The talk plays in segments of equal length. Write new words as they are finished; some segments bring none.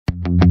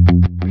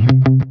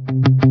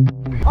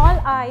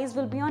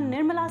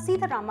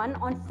Sitharaman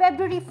on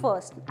February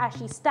 1st as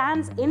she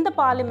stands in the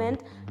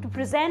parliament to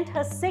present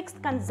her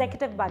 6th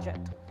consecutive budget.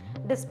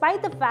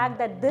 Despite the fact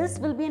that this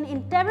will be an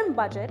interim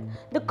budget,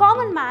 the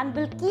common man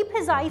will keep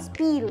his eyes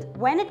peeled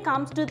when it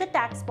comes to the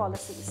tax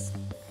policies.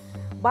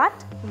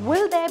 But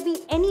will there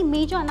be any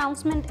major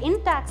announcement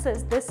in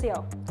taxes this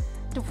year?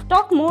 To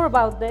talk more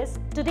about this,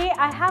 today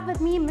I have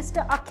with me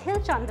Mr.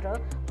 Akhil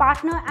Chandna,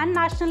 partner and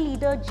national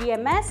leader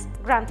GMS,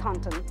 Grand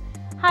Thornton.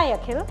 Hi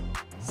Akhil.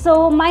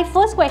 So my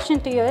first question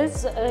to you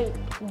is,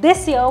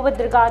 this year with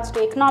regards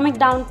to economic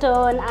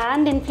downturn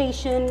and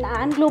inflation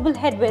and global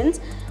headwinds,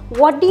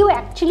 what do you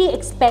actually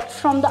expect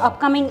from the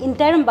upcoming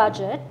interim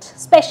budget,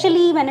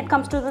 especially when it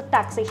comes to the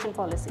taxation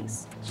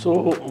policies?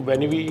 So when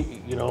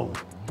we,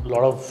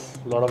 lot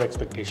of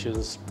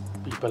expectations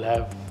people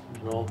have,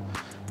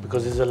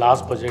 because this is the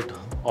last budget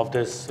of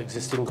this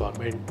existing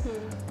government.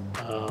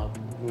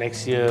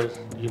 Next year,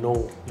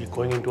 we're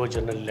going into a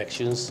general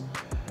elections,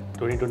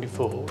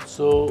 2024.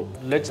 So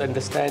let's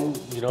understand,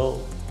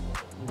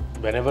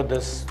 whenever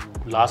this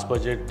last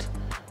budget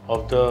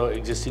of the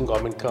existing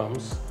government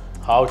comes,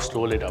 how it's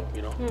rolled up,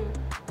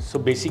 So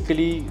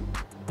basically,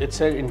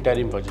 it's an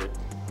interim budget.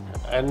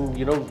 And,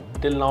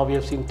 till now we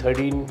have seen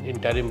 13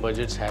 interim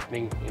budgets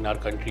happening in our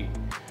country.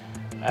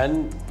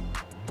 And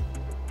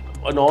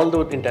on all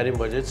the interim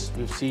budgets,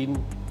 we've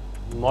seen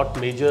not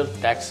major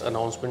tax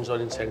announcements or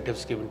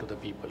incentives given to the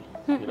people,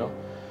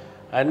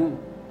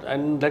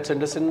 And let's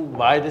understand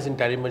why this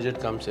interim budget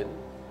comes in.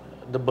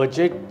 The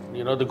budget,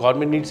 the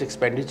government needs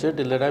expenditure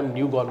till the time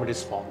new government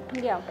is formed.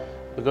 Yeah.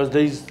 Because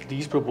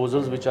these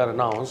proposals which are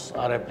announced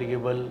are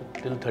applicable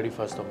till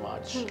 31st of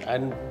March.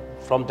 And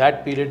from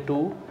that period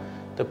to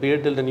the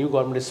period till the new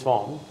government is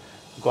formed,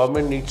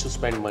 government needs to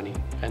spend money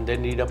and they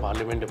need a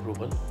parliament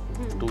approval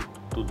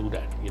to do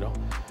that,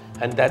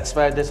 And that's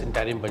why this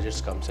interim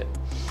budget comes in.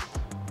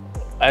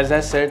 As I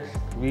said,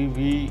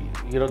 we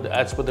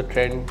as per the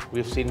trend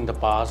we've seen in the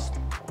past,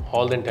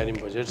 all the interim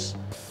budgets,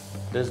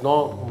 there's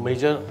no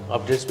major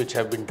updates which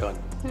have been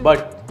done.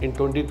 But in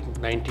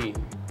 2019,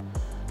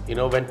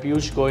 when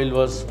Piyush Goyal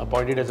was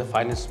appointed as a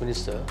finance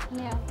minister,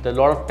 there are a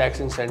lot of tax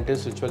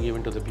incentives which were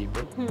given to the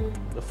people.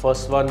 The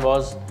first one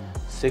was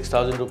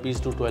 6,000 rupees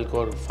to 12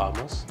 crore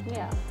farmers.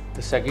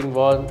 The second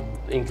one,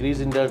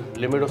 increase in the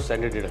limit of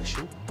standard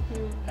deduction.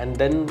 And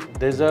then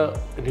there's a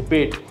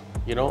rebate,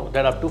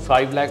 that up to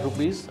 5 lakh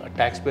rupees, a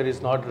taxpayer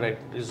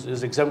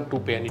is exempt to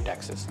pay any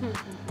taxes.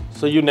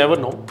 So you never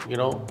know,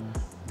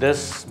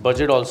 this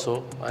budget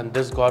also, and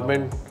this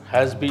government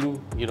has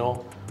been,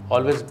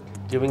 always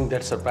giving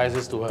their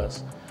surprises to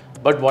us.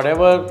 But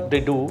whatever they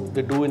do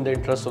in the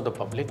interest of the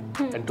public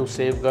and to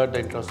safeguard the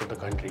interest of the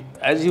country.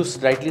 As you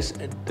rightly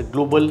said, the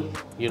global,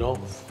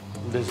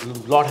 there's a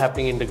lot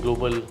happening in the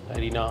global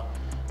arena,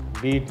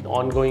 be it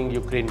ongoing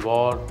Ukraine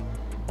war,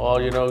 or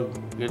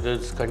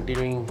there's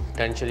continuing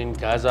tension in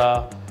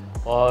Gaza,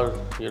 or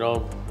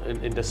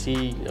in the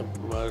sea,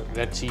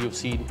 Red Sea you've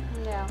seen.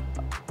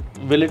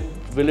 Will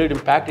it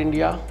impact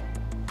India?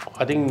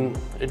 I think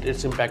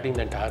it's impacting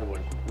the entire world.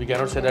 We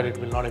cannot say that it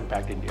will not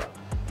impact India.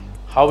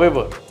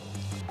 However,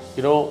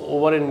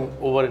 over and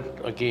over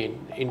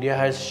again, India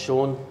has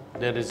shown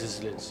their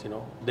resilience.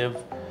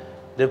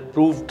 They've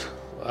proved,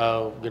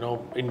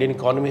 Indian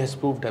economy has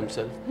proved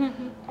themselves.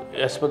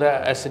 As per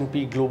the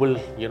S&P Global,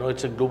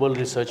 it's a global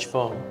research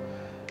firm.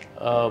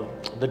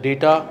 The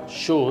data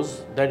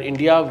shows that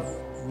India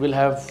will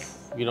have,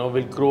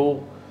 will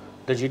grow.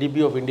 The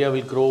GDP of India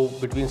will grow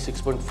between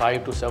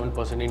 6.5 to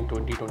 7% in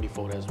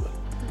 2024 as well.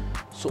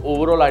 So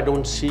overall, I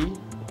don't see,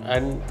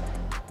 and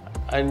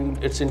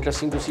it's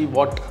interesting to see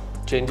what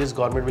changes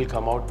government will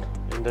come out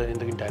in the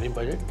interim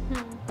budget.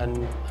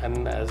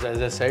 And as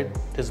I said,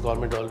 this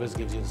government always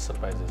gives you the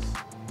surprises.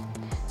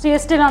 So you're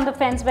still on the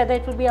fence whether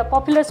it will be a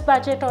populist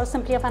budget or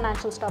simply a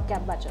financial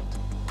stopgap budget?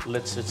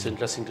 It's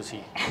interesting to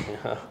see.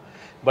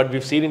 But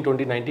we've seen in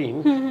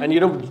 2019, and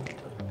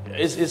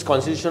is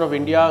Constitution of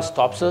India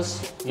stops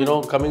us,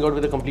 coming out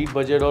with a complete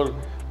budget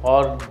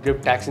or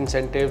give tax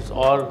incentives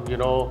or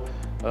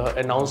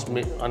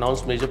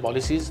announce major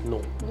policies?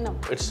 No.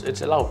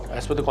 It's allowed.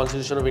 As per the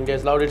Constitution of India,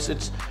 it's allowed.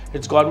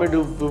 It's government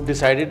who've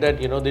decided that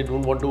they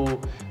don't want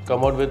to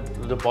come out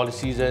with the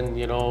policies and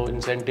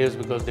incentives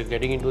because they're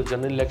getting into a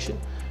general election.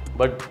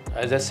 But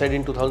as I said,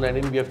 in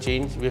 2019 we have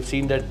changed. We have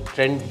seen that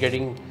trend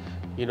getting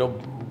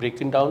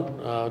breaking down.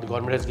 The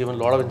government has given a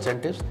lot of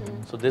incentives.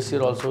 So this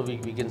year also we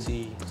can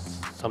see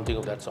something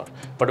of that sort.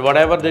 But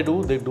whatever they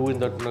do in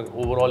the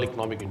overall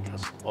economic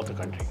interest of the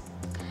country.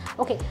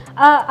 Okay,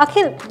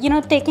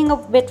 Akhil, taking a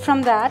bit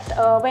from that,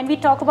 when we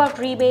talk about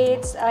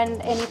rebates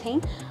and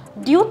anything,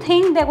 do you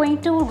think they're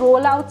going to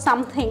roll out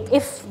something,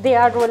 if they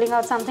are rolling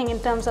out something in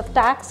terms of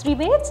tax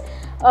rebates?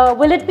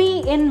 Will it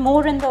be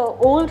more in the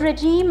old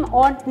regime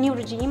or new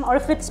regime, or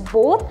if it's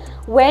both,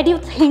 where do you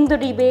think the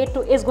rebate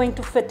is going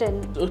to fit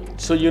in?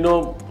 So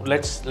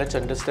let's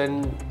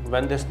understand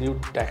when this new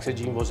tax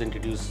regime was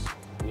introduced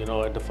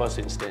at the first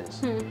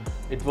instance.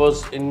 It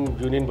was in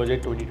Union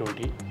Budget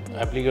 2020,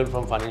 applicable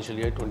from financial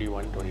year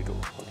 21-22.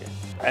 Okay.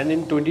 And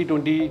in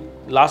 2020,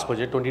 last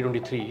budget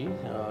 2023,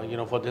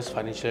 for this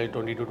financial year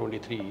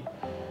 22-23,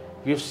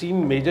 we have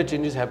seen major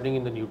changes happening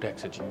in the new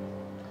tax regime.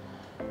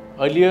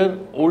 Earlier,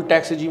 old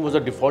tax regime was a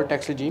default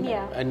tax regime,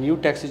 and new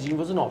tax regime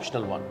was an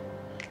optional one.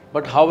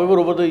 But however,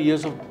 over the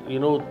years of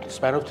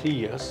span of 3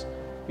 years,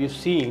 we've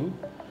seen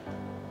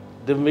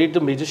they've made the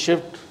major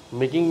shift,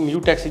 making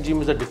new tax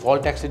regime is a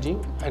default tax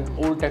regime and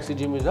old tax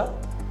regime is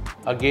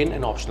again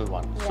an optional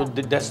one. So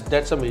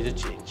that's a major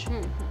change.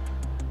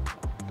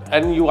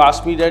 And you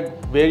asked me that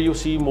where you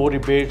see more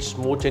rebates,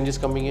 more changes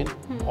coming in.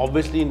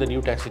 Obviously in the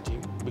new tax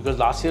regime, because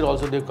last year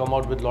also they've come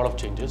out with a lot of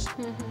changes.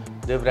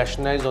 They've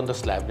rationalized on the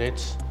slab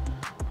rates.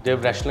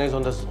 They've rationalized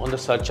on the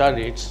surcharge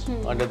rates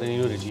under the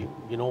new regime.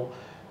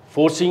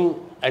 Forcing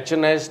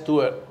HNIs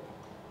to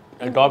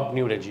adopt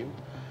new regime.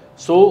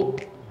 So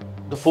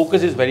the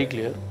focus is very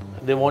clear.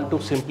 They want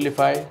to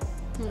simplify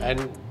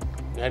and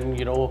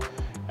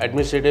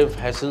administrative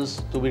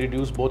hassles to be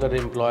reduced both at the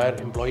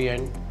employee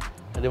end,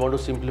 and they want to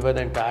simplify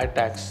the entire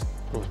tax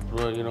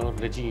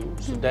regime.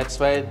 So that's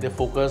why the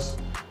focus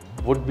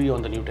would be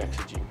on the new tax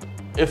regime,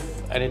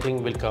 if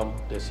anything will come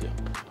this year.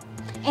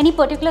 Any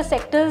particular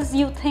sectors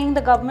you think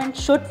the government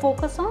should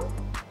focus on?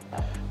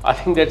 I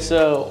think that's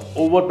a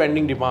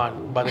overpending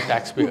demand by the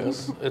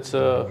taxpayers. It's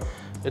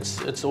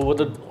over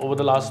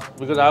the last,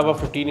 because I have a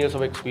 15 years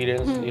of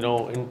experience,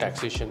 in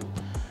taxation,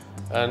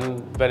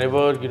 and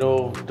whenever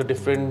the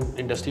different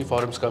industry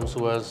forums comes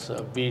to us,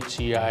 be it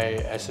CI,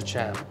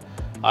 SHM,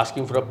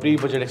 asking for a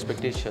pre-budget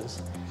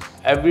expectations,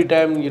 every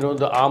time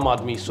the Aam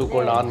Aadmi,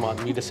 so-called Aam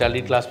Aadmi, the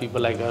salaried class people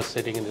like us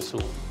sitting in this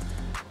room,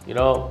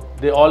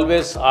 they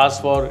always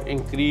ask for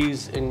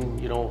increase in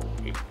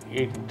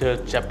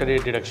the chapter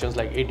 8 deductions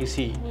like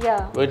ATC,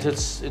 which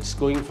it's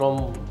going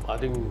from, I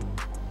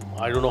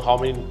don't know how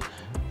many,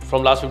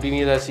 from last 15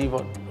 years I see,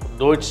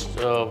 though it's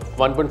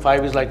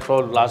 1.5 is like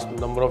for last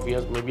number of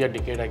years, maybe a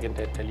decade I can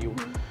tell you.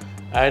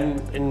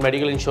 And in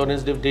medical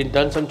insurance they've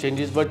done some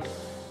changes, but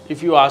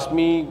if you ask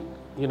me,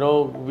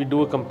 we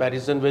do a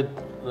comparison with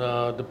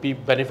the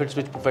benefits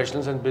which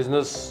professionals and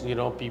business,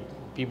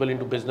 people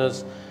into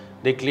business,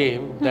 they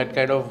claim that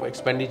kind of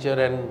expenditure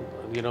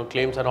and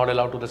claims are not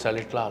allowed to the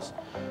salaried class.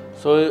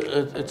 So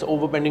it's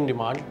overpending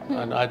demand,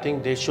 and I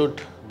think they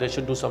should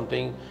do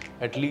something,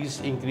 at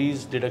least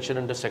increase deduction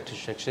under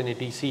section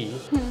 80C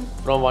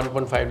from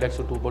 1.5 lakhs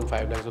to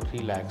 2.5 lakhs to 3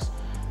 lakhs,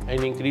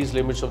 and increase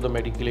limits of the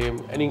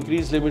Mediclaim, and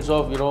increase limits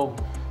of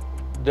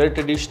their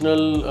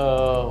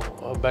traditional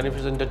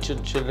benefits under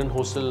children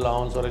hostel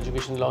allowance or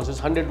education allowance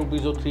is 100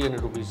 rupees or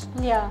 300 rupees.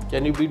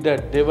 Can you beat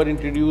that? They were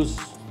introduced,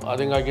 I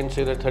think I can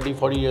say that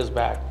 30-40 years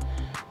back,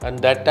 and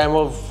that time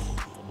of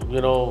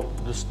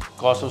this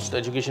cost of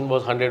education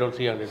was 100 or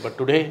 300, but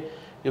today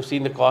you've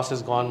seen the cost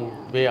has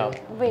gone way up.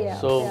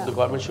 So the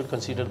government should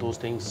consider those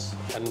things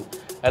and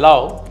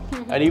allow,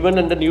 and even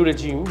under new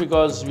regime,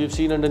 because we've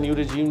seen under new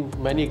regime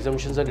many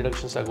exemptions and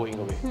deductions are going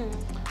away.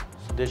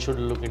 So they should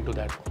look into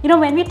that.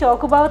 When we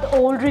talk about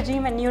old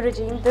regime and new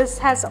regime, this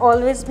has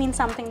always been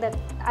something that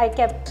I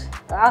kept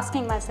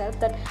asking myself,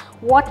 that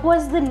what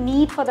was the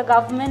need for the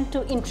government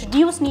to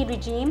introduce new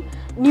regime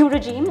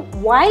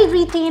while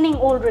retaining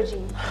old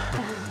regime?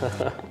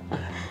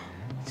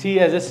 See,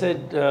 as I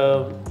said,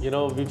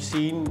 we've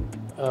seen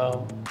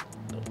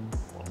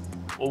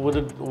over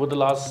the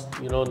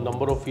last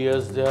number of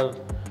years, there are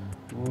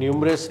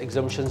numerous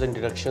exemptions and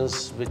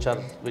deductions which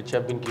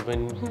have been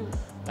given,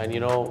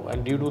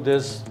 and due to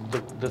this,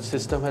 the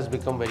system has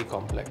become very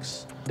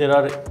complex. There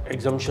are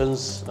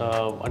exemptions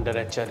under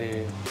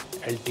HRA,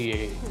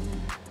 LTA,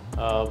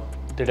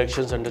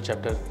 deductions under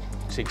Chapter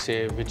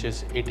 6A, which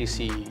is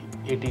ATC,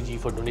 ATG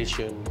for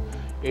donation,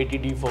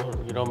 ATD for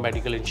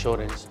medical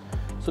insurance.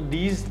 So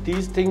these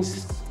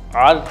things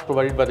are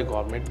provided by the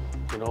government,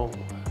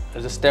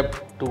 as a step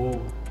to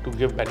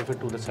give benefit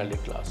to the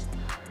salaried class.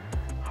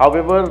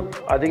 However,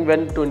 I think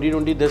when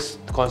 2020 this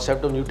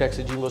concept of new tax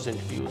regime was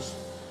introduced,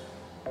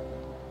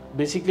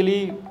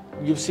 basically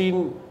you've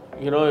seen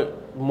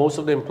most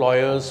of the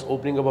employers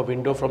opening up a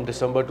window from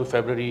December to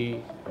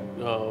February,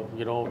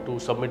 to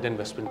submit the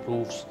investment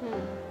proofs,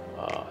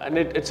 and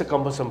it's a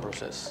cumbersome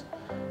process.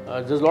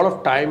 There's a lot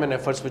of time and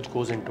efforts which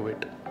goes into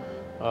it.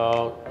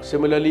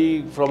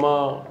 Similarly, from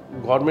a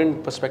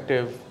government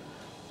perspective,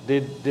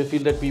 they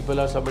feel that people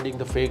are submitting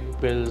the fake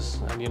bills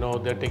and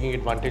they're taking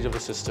advantage of the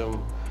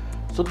system.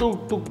 So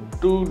to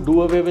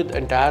do away with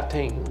entire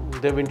thing,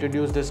 they've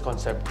introduced this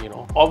concept.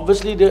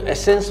 Obviously the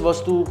essence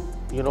was to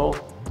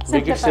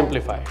make it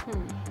simplify,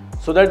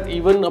 so that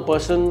even a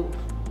person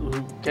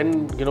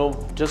can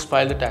just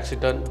file the tax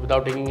return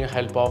without taking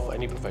help of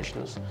any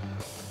professionals,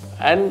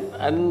 and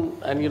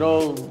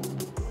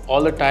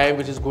all the time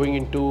which is going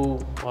into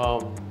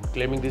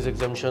claiming these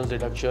exemptions,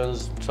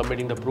 deductions,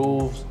 submitting the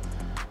proofs.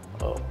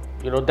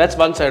 That's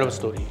one side of the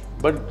story.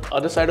 But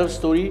other side of the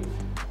story,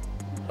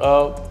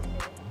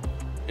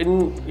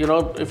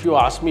 if you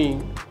ask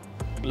me,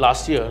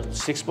 last year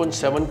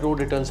 6.7 crore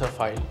returns are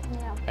filed,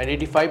 and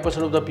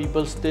 85% of the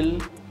people still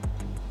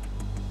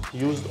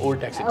use old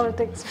tax regime.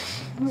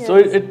 Yes. So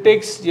it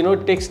takes,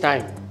 it takes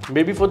time.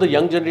 Maybe for the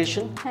young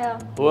generation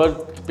who are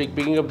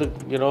picking up the,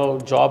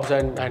 jobs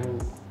and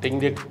taking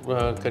their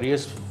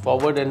careers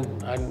forward and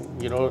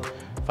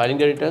filing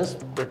their returns.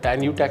 The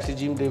new tax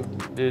regime, they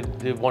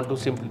want to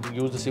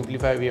use the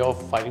simplified way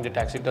of filing the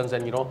tax returns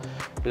and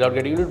without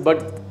getting into it.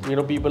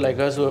 But people like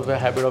us who have a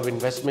habit of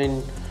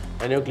investment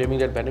and claiming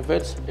that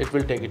benefits, it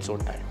will take its own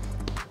time.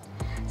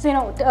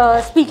 So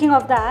speaking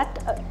of that,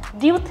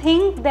 do you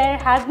think there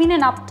has been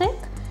an uptick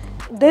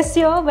this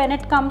year when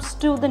it comes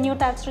to the new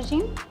tax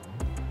regime?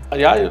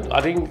 Yeah,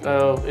 I think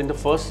in the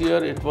first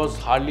year it was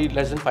hardly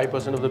less than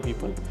 5% of the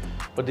people,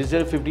 but this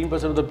year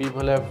 15% of the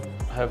people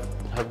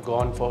have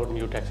gone for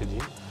new tax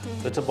regime.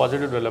 So it's a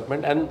positive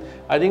development, and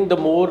I think the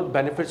more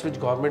benefits which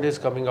government is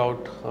coming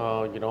out,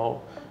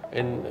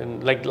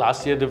 in like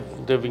last year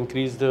they've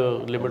increased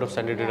the limit of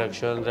standard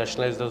deduction,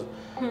 rationalized the,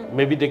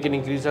 maybe they can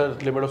increase the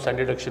limit of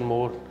standard deduction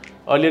more.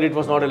 Earlier it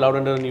was not allowed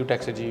under the new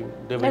tax regime.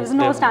 There was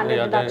no standard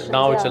deduction.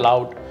 Now it's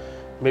allowed.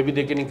 Maybe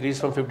they can increase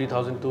from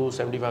 50,000 to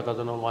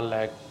 75,000 or 1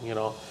 lakh,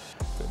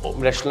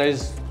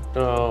 rationalize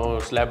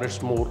slab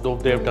rates more, though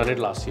they have done it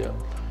last year.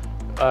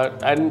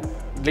 And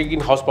like in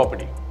house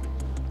property,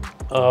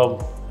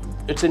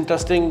 it's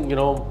interesting,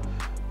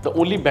 the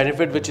only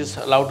benefit which is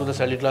allowed to the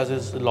salary class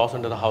is loss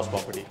under the house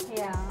property.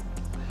 Yeah.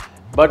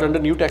 But under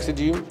new tax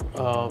regime,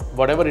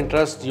 whatever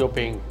interest you're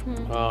paying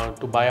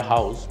to buy a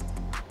house,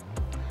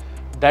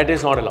 that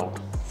is not allowed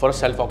for a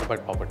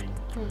self-occupied property.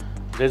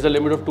 There's a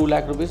limit of 2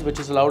 lakh rupees which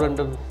is allowed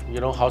under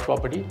house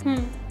property.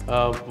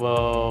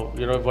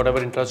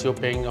 Whatever interest you're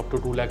paying up to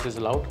 2 lakhs is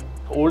allowed.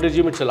 Old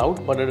regime it's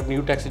allowed, but under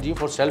new tax regime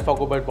for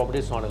self-occupied property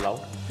it's not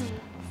allowed.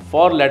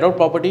 For let out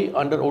property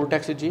under old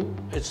tax regime,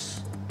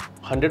 it's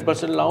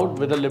 100% allowed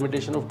with a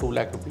limitation of 2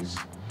 lakh rupees,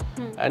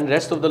 and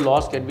rest of the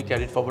loss can be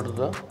carried forward to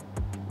the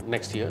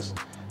next years.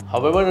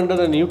 However, under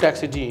the new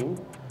tax regime,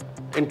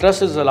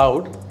 interest is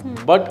allowed,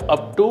 but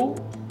up to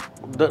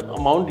the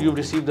amount you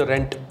receive the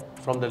rent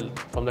from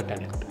the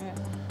tenant.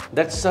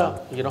 That's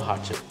a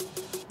hardship.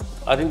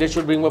 I think they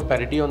should bring more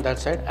parity on that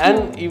side,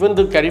 and even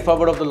the carry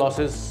forward of the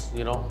losses.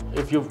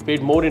 If you've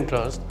paid more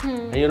interest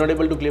and you're not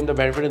able to claim the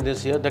benefit in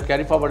this year, that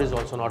carry forward is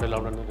also not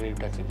allowed under the new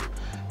tax regime.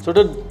 So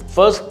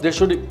first they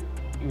should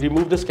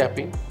remove this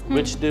capping,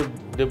 which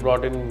they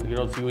brought in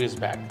a few years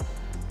back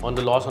on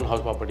the loss on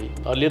house property.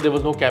 Earlier there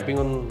was no capping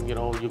on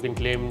you can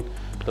claim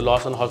the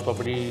loss on house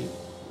property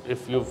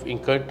if you've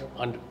incurred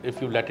and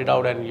if you let it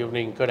out and you've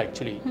incurred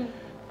actually.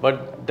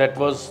 But that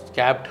was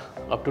capped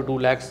up to 2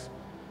 lakhs,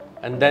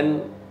 and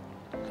then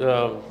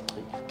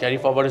carry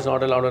forward is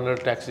not allowed under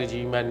tax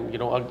regime, and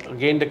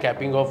again the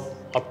capping of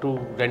up to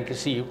rent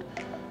received.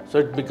 So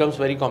it becomes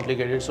very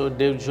complicated. So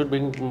they should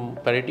bring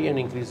parity and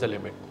increase the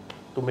limit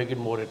to make it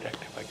more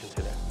attractive, I can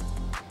say that.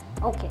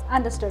 Okay,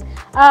 understood.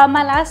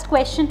 My last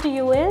question to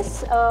you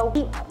is,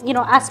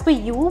 as per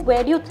you,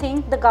 where do you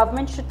think the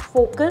government should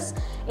focus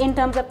in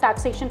terms of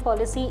taxation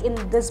policy in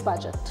this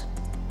budget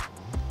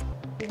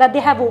that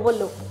they have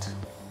overlooked,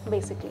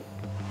 basically?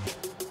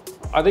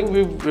 I think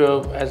we've,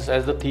 as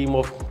the theme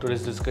of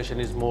today's discussion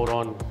is more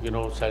on,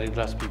 salary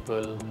class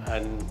people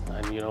and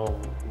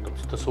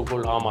the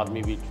so-called Aam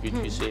Aadmi which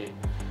we say.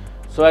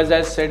 So as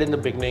I said in the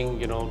beginning,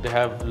 they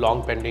have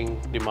long pending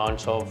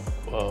demands of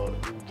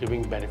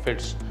giving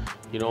benefits,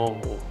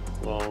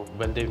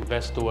 when they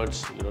invest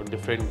towards,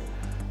 different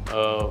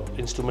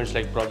instruments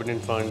like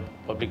Provident Fund,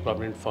 Public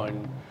Provident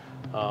Fund,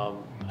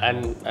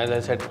 and as I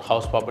said,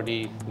 house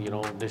property,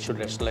 they should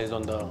rationalize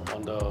on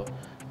the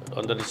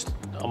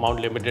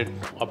amount limited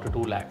up to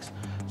 2 lakhs.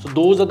 So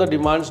those are the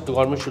demands the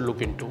government should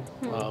look into,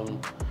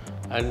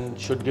 and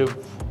should give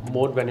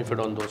more benefit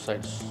on those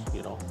sides,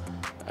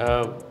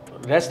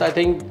 Rest, I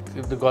think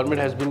the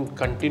government has been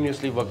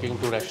continuously working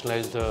to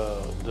rationalize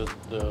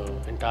the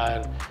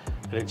entire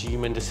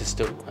regime and the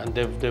system, and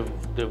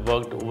they've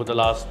worked over the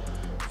last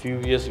few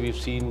years. We've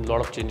seen a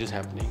lot of changes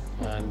happening,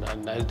 and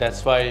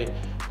that's why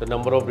the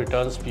number of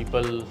returns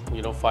people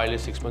file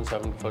is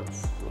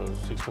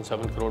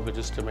 6.7 crore, which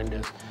is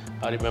tremendous.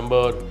 I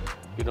remember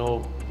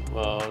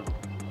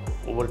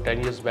over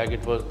 10 years back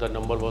the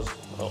number was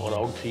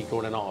around 3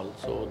 crore and all.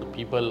 So the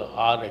people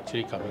are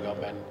actually coming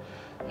up and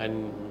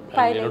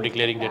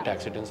declaring their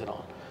tax returns and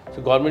all.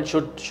 So government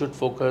should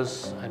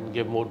focus and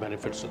give more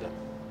benefits to them.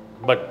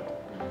 But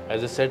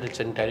as I said, it's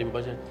an interim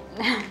budget.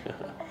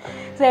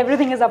 So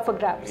everything is up for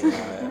grabs.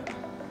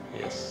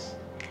 Yes.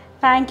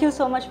 Thank you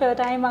so much for your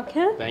time,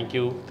 Akhil. Thank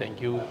you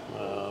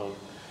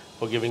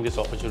for giving this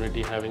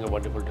opportunity and having a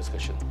wonderful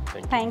discussion.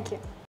 Thank you. Thank you.